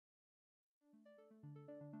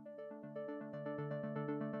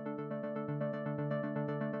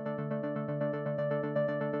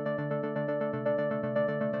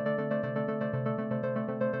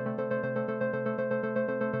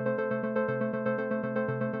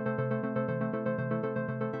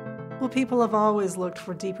people have always looked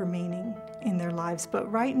for deeper meaning in their lives,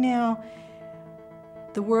 but right now,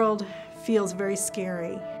 the world feels very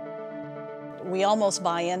scary. We almost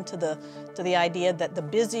buy into the idea that the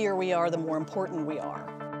busier we are, the more important we are.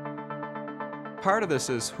 Part of this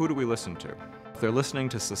is, who do we listen to? If they're listening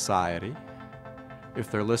to society,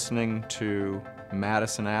 if they're listening to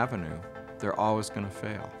Madison Avenue, they're always going to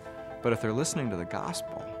fail. But if they're listening to the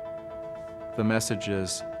gospel, the message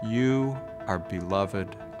is, you are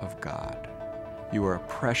beloved of God. You are a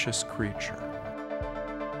precious creature.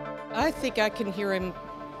 I think I can hear him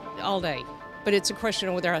all day, but it's a question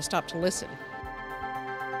of whether I stop to listen.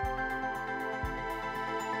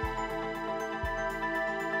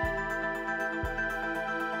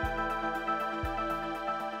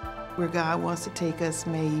 Where God wants to take us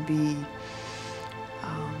maybe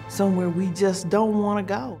somewhere we just don't want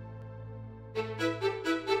to go.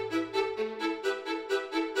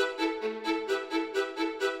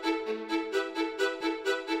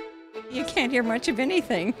 You can't hear much of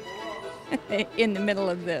anything in the middle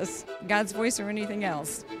of this, God's voice or anything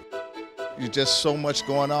else. There's just so much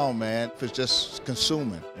going on, man. It's just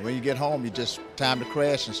consuming. When you get home, you just time to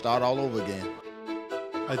crash and start all over again.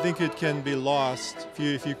 I think it can be lost.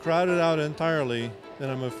 If you crowd it out entirely, then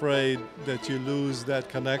I'm afraid that you lose that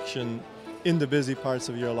connection in the busy parts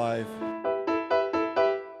of your life.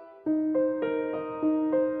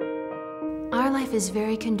 Our life is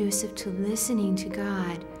very conducive to listening to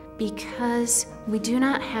God because we do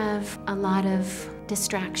not have a lot of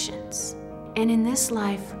distractions. And in this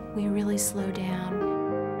life, we really slow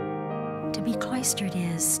down. To be cloistered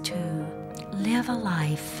is to live a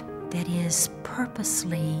life that is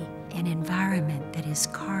purposely an environment that is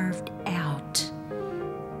carved out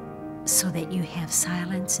so that you have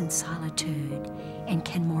silence and solitude and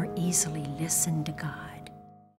can more easily listen to God.